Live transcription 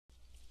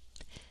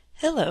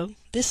Hello,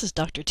 this is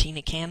Dr.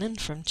 Tina Cannon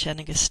from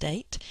Chattanooga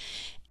State,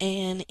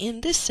 and in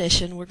this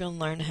session we're going to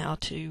learn how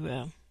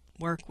to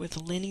work with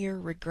linear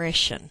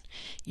regression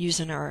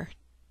using our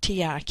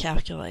TI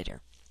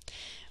calculator.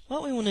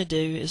 What we want to do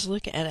is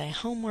look at a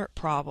homework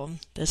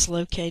problem that's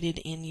located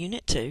in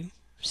Unit 2,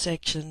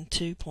 Section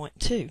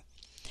 2.2.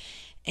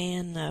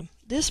 And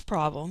this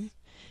problem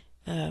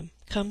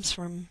comes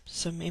from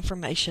some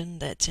information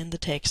that's in the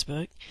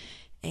textbook,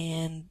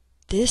 and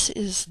this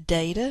is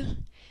data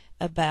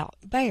about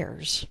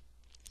bears.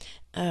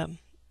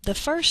 The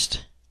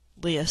first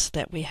list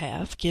that we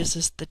have gives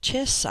us the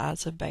chest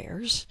size of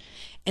bears,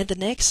 and the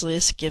next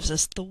list gives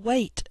us the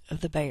weight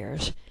of the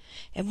bears.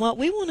 And what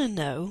we want to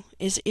know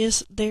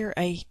is there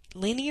a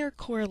linear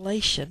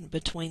correlation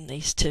between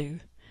these two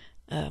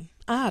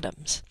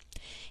items?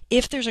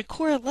 If there's a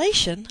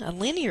correlation, a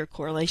linear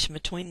correlation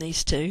between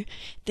these two,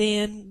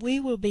 then we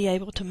will be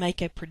able to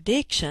make a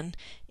prediction.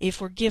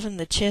 If we're given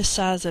the chest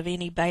size of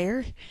any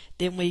bear,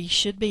 then we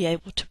should be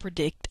able to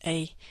predict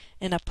an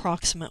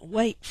approximate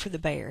weight for the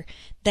bear.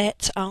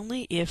 That's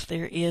only if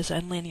there is a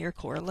linear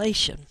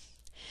correlation.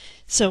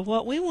 So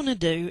what we want to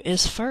do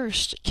is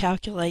first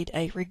calculate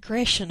a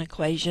regression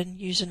equation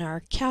using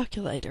our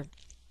calculator.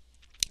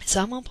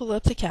 So I'm going to pull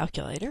up the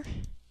calculator.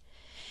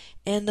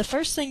 And the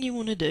first thing you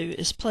want to do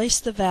is place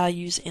the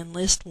values in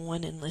list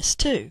 1 and list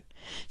 2.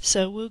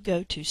 So we'll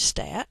go to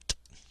Stat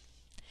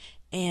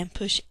and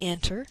push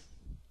Enter.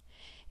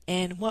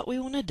 And what we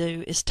want to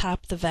do is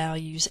type the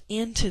values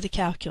into the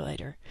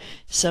calculator.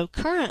 So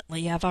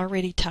currently I've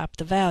already typed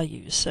the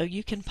values. So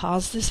you can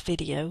pause this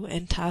video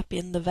and type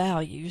in the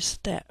values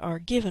that are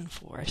given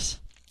for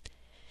us.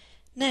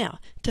 Now,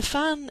 to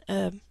find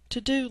to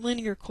do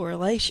linear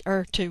correlation,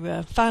 or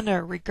to find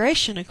our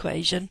regression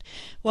equation,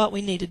 what we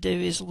need to do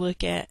is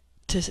look at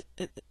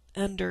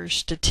under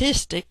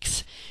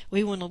statistics.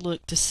 We want to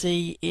look to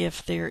see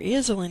if there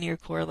is a linear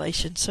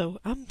correlation. So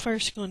I'm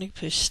first going to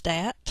push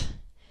Stat,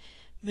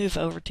 move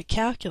over to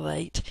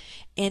Calculate,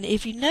 and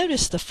if you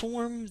notice the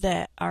form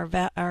that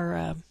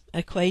our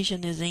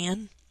equation is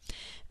in,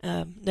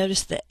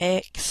 notice the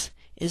X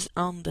is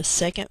on the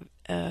second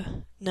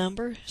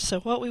number. So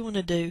what we want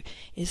to do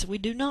is we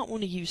do not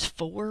want to use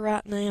 4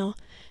 right now.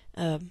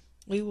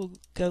 We will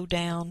go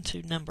down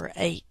to number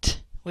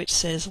 8, which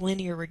says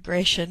linear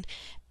regression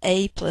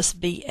A plus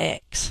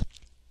BX.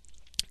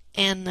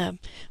 And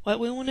what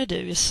we want to do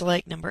is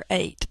select number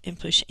 8 and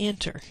push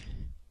Enter.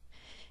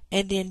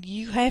 And then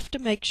you have to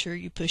make sure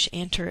you push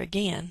Enter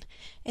again,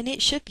 and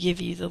it should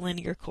give you the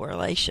linear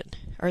correlation,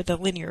 or the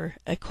linear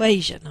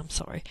equation, I'm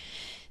sorry.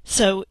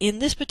 So in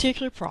this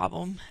particular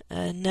problem,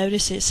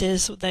 notice it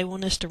says they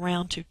want us to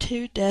round to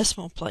 2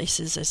 decimal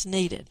places as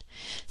needed.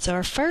 So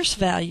our first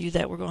value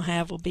that we're going to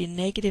have will be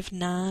negative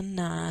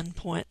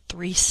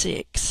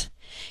 99.36.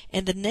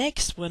 And the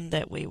next one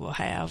that we will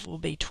have will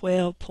be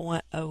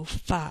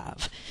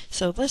 12.05.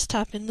 So let's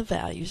type in the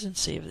values and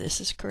see if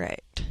this is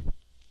correct.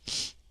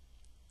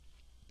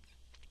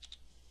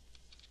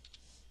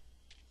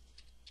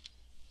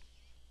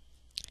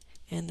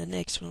 And the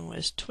next one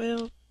was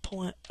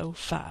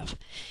 12.05,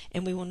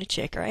 and we want to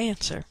check our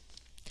answer,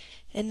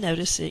 and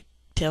notice it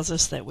tells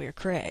us that we're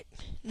correct.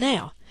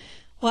 Now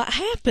what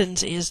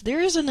happens is there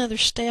is another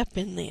step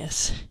in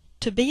this.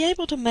 To be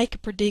able to make a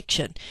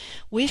prediction,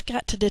 we've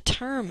got to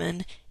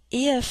determine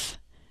if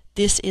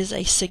this is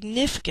a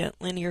significant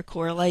linear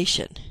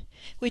correlation,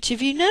 which,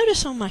 if you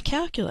notice on my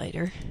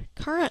calculator,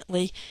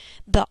 currently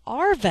the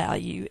R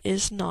value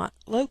is not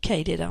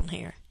located on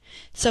here.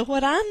 So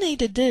what I need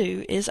to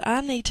do is I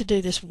need to do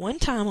this one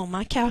time on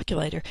my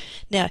calculator.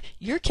 Now,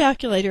 your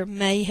calculator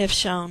may have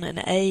shown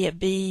an A, a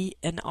B,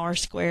 an R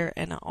square,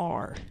 and an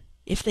R.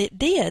 If it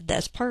did,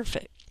 that's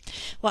perfect.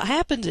 What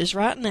happens is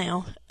right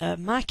now,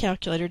 my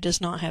calculator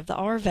does not have the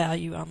R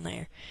value on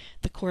there,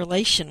 the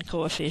correlation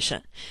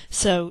coefficient.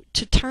 So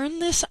to turn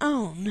this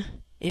on,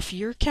 if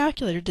your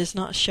calculator does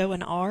not show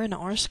an R and an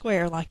R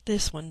square like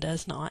this one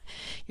does not,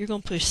 you're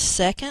going to push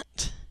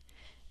second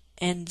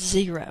and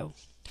 0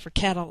 for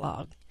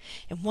catalog.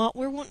 And what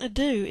we're wanting to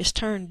do is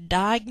turn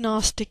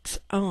diagnostics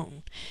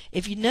on.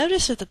 If you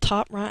notice at the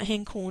top right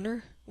hand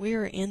corner, we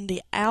are in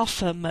the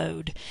alpha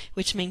mode,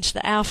 which means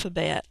the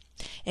alphabet,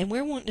 and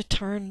we're wanting to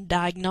turn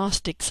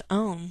diagnostics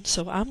on.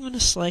 So I'm going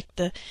to select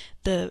the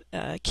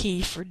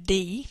key for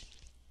D,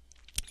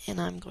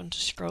 and I'm going to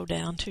scroll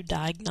down to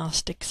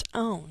diagnostics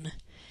on.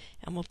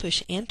 I'm going to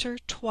push Enter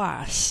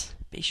twice.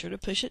 Be sure to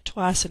push it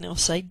twice and it'll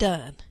say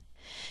done.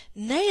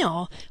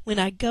 Now, when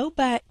I go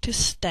back to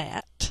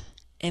Stat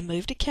and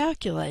move to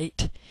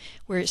Calculate,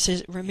 where it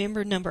says,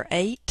 remember number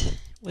 8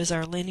 was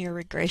our linear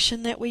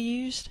regression that we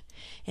used,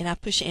 and I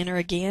push Enter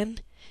again,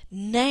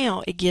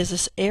 now it gives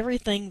us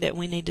everything that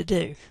we need to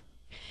do.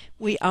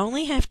 We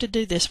only have to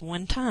do this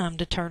one time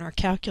to turn our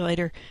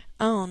calculator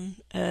on,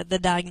 the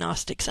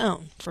diagnostics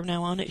on. From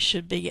now on it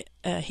should be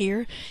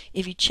here.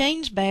 If you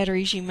change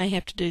batteries, you may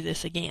have to do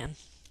this again.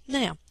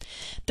 Now,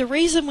 the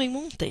reason we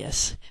want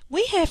this,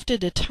 we have to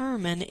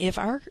determine if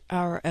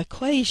our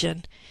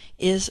equation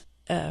is,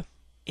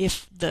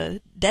 if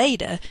the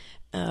data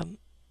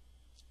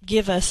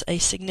give us a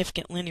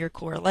significant linear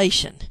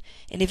correlation.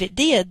 And if it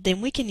did,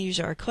 then we can use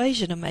our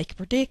equation to make a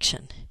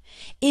prediction.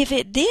 If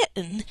it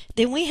didn't,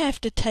 then we have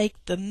to take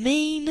the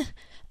mean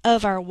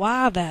of our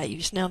y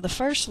values. Now the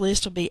first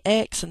list will be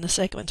x and the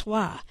second one's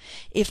y.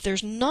 If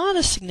there's not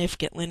a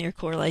significant linear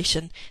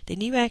correlation,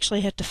 then you actually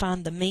have to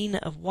find the mean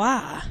of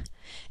y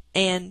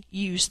and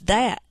use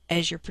that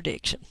as your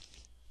prediction.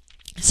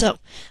 So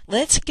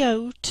let's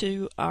go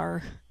to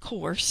our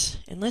course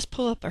and let's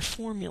pull up our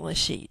formula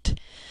sheet.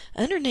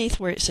 Underneath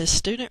where it says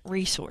student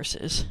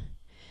resources,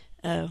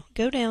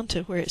 go down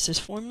to where it says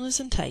formulas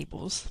and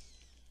tables,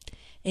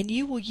 and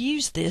you will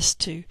use this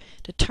to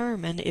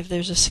determine if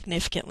there's a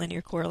significant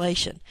linear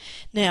correlation.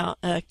 Now,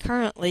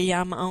 currently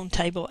I'm on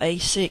table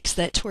A6.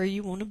 That's where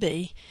you want to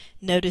be.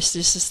 Notice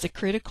this is the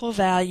critical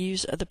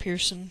values of the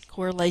Pearson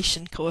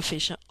correlation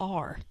coefficient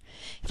R.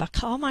 If I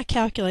call my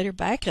calculator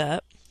back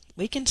up,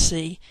 we can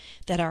see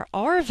that our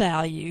R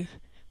value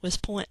was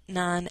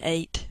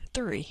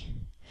 0.983.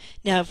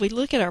 Now, if we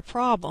look at our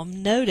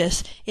problem,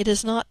 notice it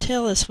does not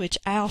tell us which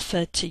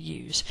alpha to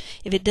use.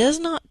 If it does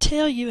not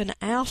tell you an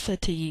alpha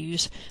to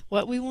use,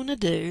 what we want to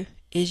do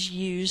is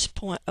use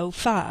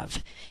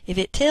 0.05. If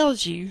it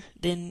tells you,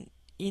 then,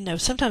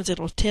 sometimes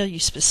it'll tell you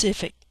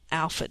specific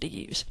alpha to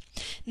use.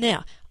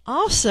 Now,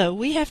 also,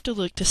 we have to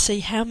look to see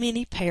how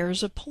many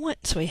pairs of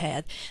points we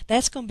had.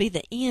 That's going to be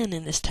the n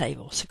in this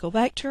table. So go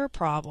back to our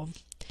problem.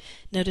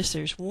 Notice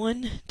there's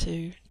 1,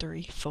 2,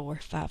 3, 4,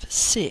 5,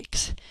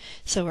 6.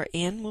 So our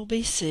n will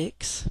be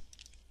 6.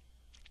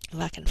 If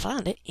I can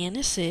find it, n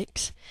is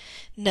 6.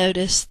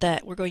 Notice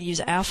that we're going to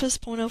use alpha as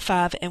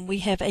 0.05, and we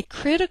have a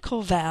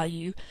critical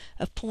value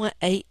of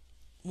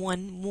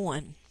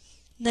 0.811.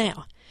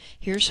 Now,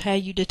 here's how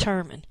you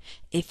determine.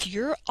 If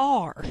your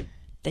R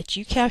that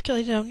you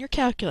calculated on your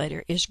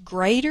calculator is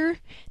greater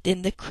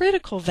than the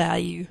critical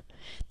value,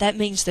 that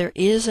means there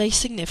is a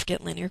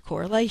significant linear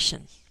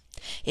correlation.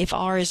 If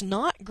R is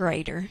not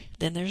greater,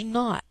 then there's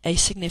not a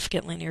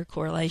significant linear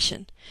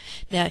correlation.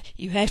 Now,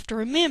 you have to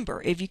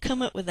remember, if you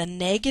come up with a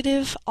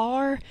negative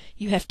R,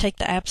 you have to take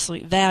the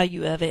absolute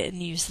value of it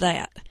and use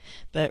that.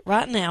 But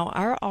right now,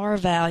 our R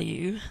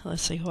value,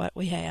 let's see what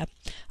we have.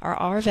 Our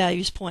R value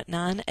is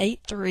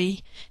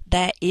 0.983.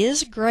 That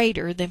is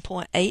greater than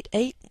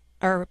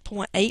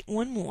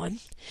 0.811,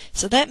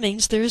 so that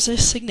means there's a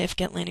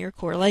significant linear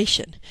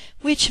correlation,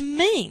 which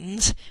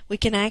means we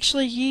can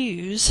actually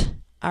use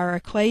our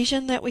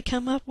equation that we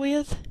come up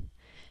with.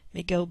 Let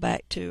me go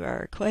back to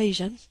our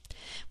equation.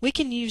 We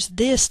can use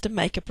this to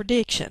make a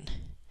prediction.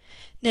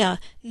 Now,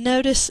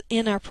 notice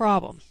in our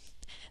problem,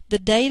 the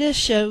data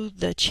show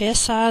the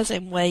chest size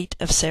and weight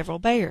of several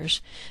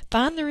bears.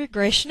 Find the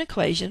regression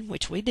equation,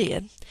 which we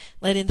did,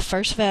 letting the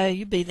first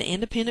value be the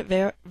independent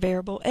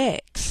variable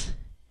x.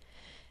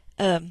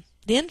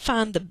 Then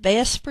find the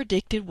best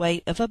predicted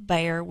weight of a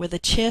bear with a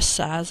chest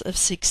size of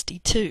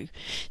 62.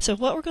 So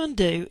what we're going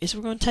to do is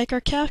we're going to take our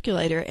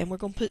calculator and we're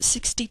going to put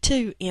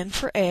 62 in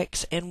for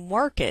x and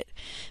work it,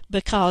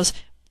 because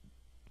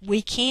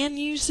we can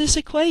use this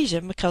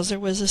equation because there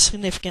was a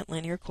significant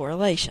linear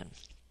correlation.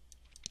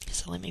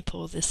 So let me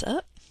pull this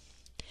up.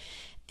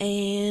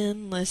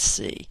 And let's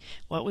see.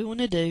 What we want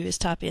to do is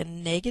type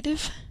in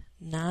negative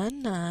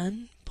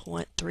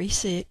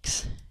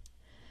 99.36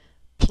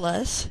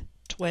 plus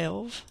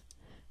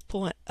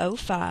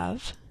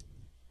 12.05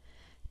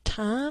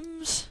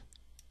 times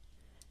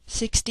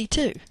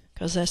 62,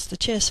 because that's the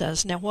chest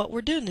size. Now what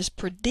we're doing is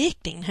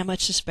predicting how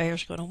much this bear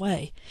is going to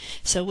weigh.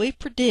 So we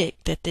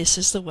predict that this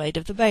is the weight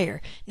of the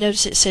bear.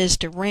 Notice it says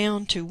to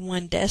round to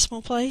 1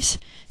 decimal place,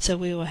 so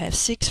we will have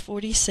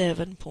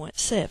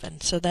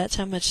 647.7. So that's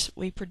how much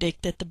we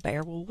predict that the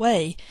bear will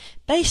weigh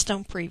based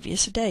on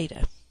previous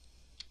data.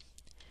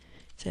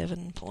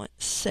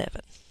 7.7. And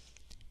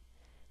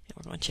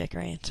we're going to check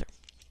our answer.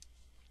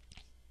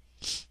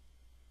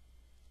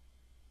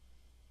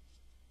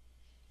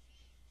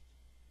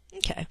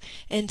 Okay,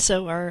 and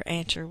so our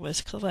answer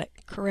was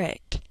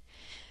correct.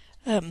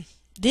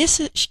 This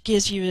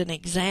gives you an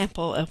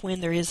example of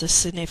when there is a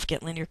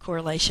significant linear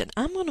correlation.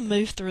 I'm going to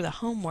move through the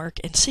homework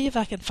and see if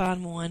I can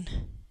find one.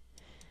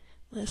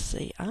 Let's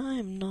see,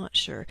 I'm not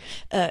sure.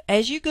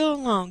 As you go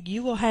along,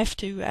 you will have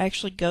to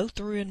actually go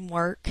through and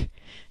work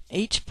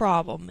each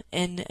problem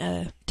and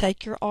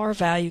take your R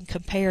value and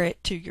compare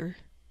it to your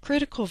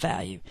critical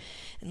value.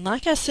 And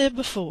like I said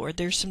before,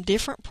 there's some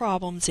different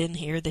problems in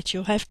here that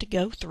you'll have to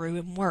go through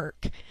and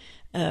work.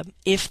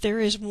 If there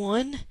is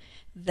one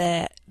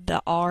that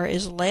the R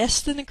is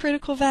less than the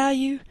critical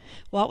value,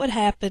 what would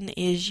happen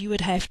is you would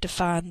have to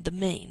find the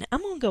mean.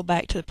 I'm going to go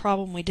back to the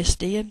problem we just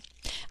did.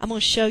 I'm going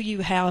to show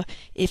you how,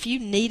 if you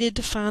needed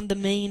to find the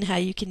mean, how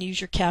you can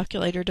use your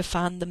calculator to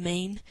find the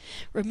mean.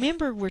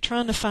 Remember, we're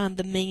trying to find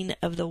the mean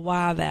of the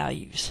y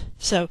values.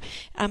 So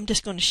I'm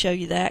just going to show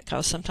you that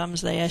because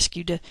sometimes they ask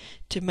you to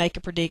make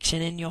a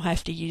prediction and you'll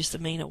have to use the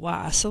mean of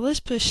y. So let's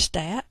push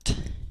stat,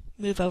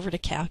 move over to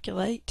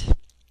calculate,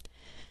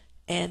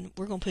 and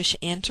we're going to push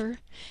enter.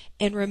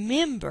 And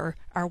remember,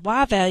 our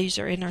y values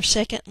are in our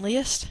second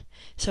list,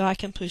 so I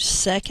can push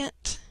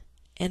second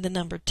and the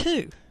number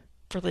 2.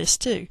 for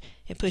list 2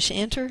 and push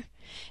enter,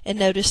 and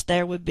notice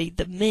there would be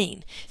the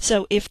mean.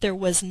 So if there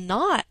was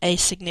not a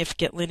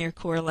significant linear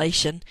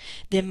correlation,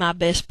 then my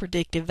best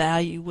predictive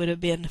value would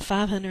have been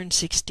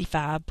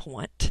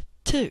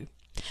 565.2.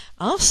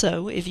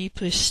 Also, if you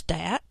push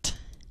stat,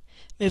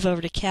 move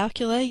over to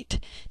calculate,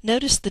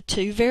 notice the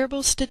 2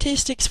 variable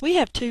statistics. We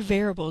have 2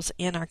 variables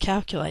in our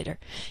calculator.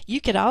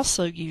 You could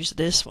also use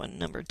this one,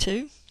 number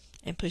 2,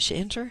 and push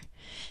enter.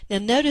 Now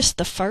notice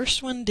the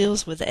first one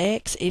deals with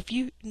X. If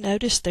you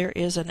notice there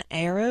is an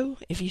arrow,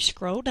 if you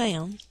scroll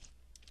down,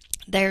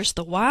 there's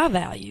the Y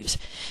values.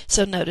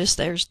 So notice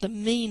there's the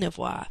mean of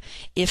Y.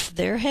 If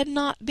there had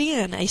not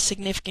been a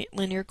significant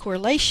linear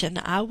correlation,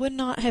 I would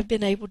not have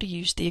been able to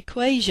use the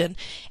equation,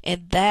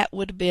 and that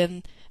would have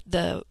been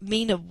the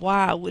mean of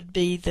Y would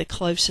be the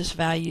closest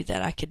value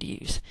that I could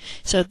use.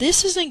 So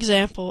this is an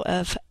example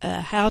of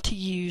how to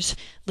use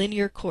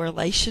linear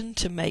correlation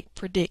to make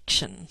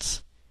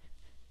predictions.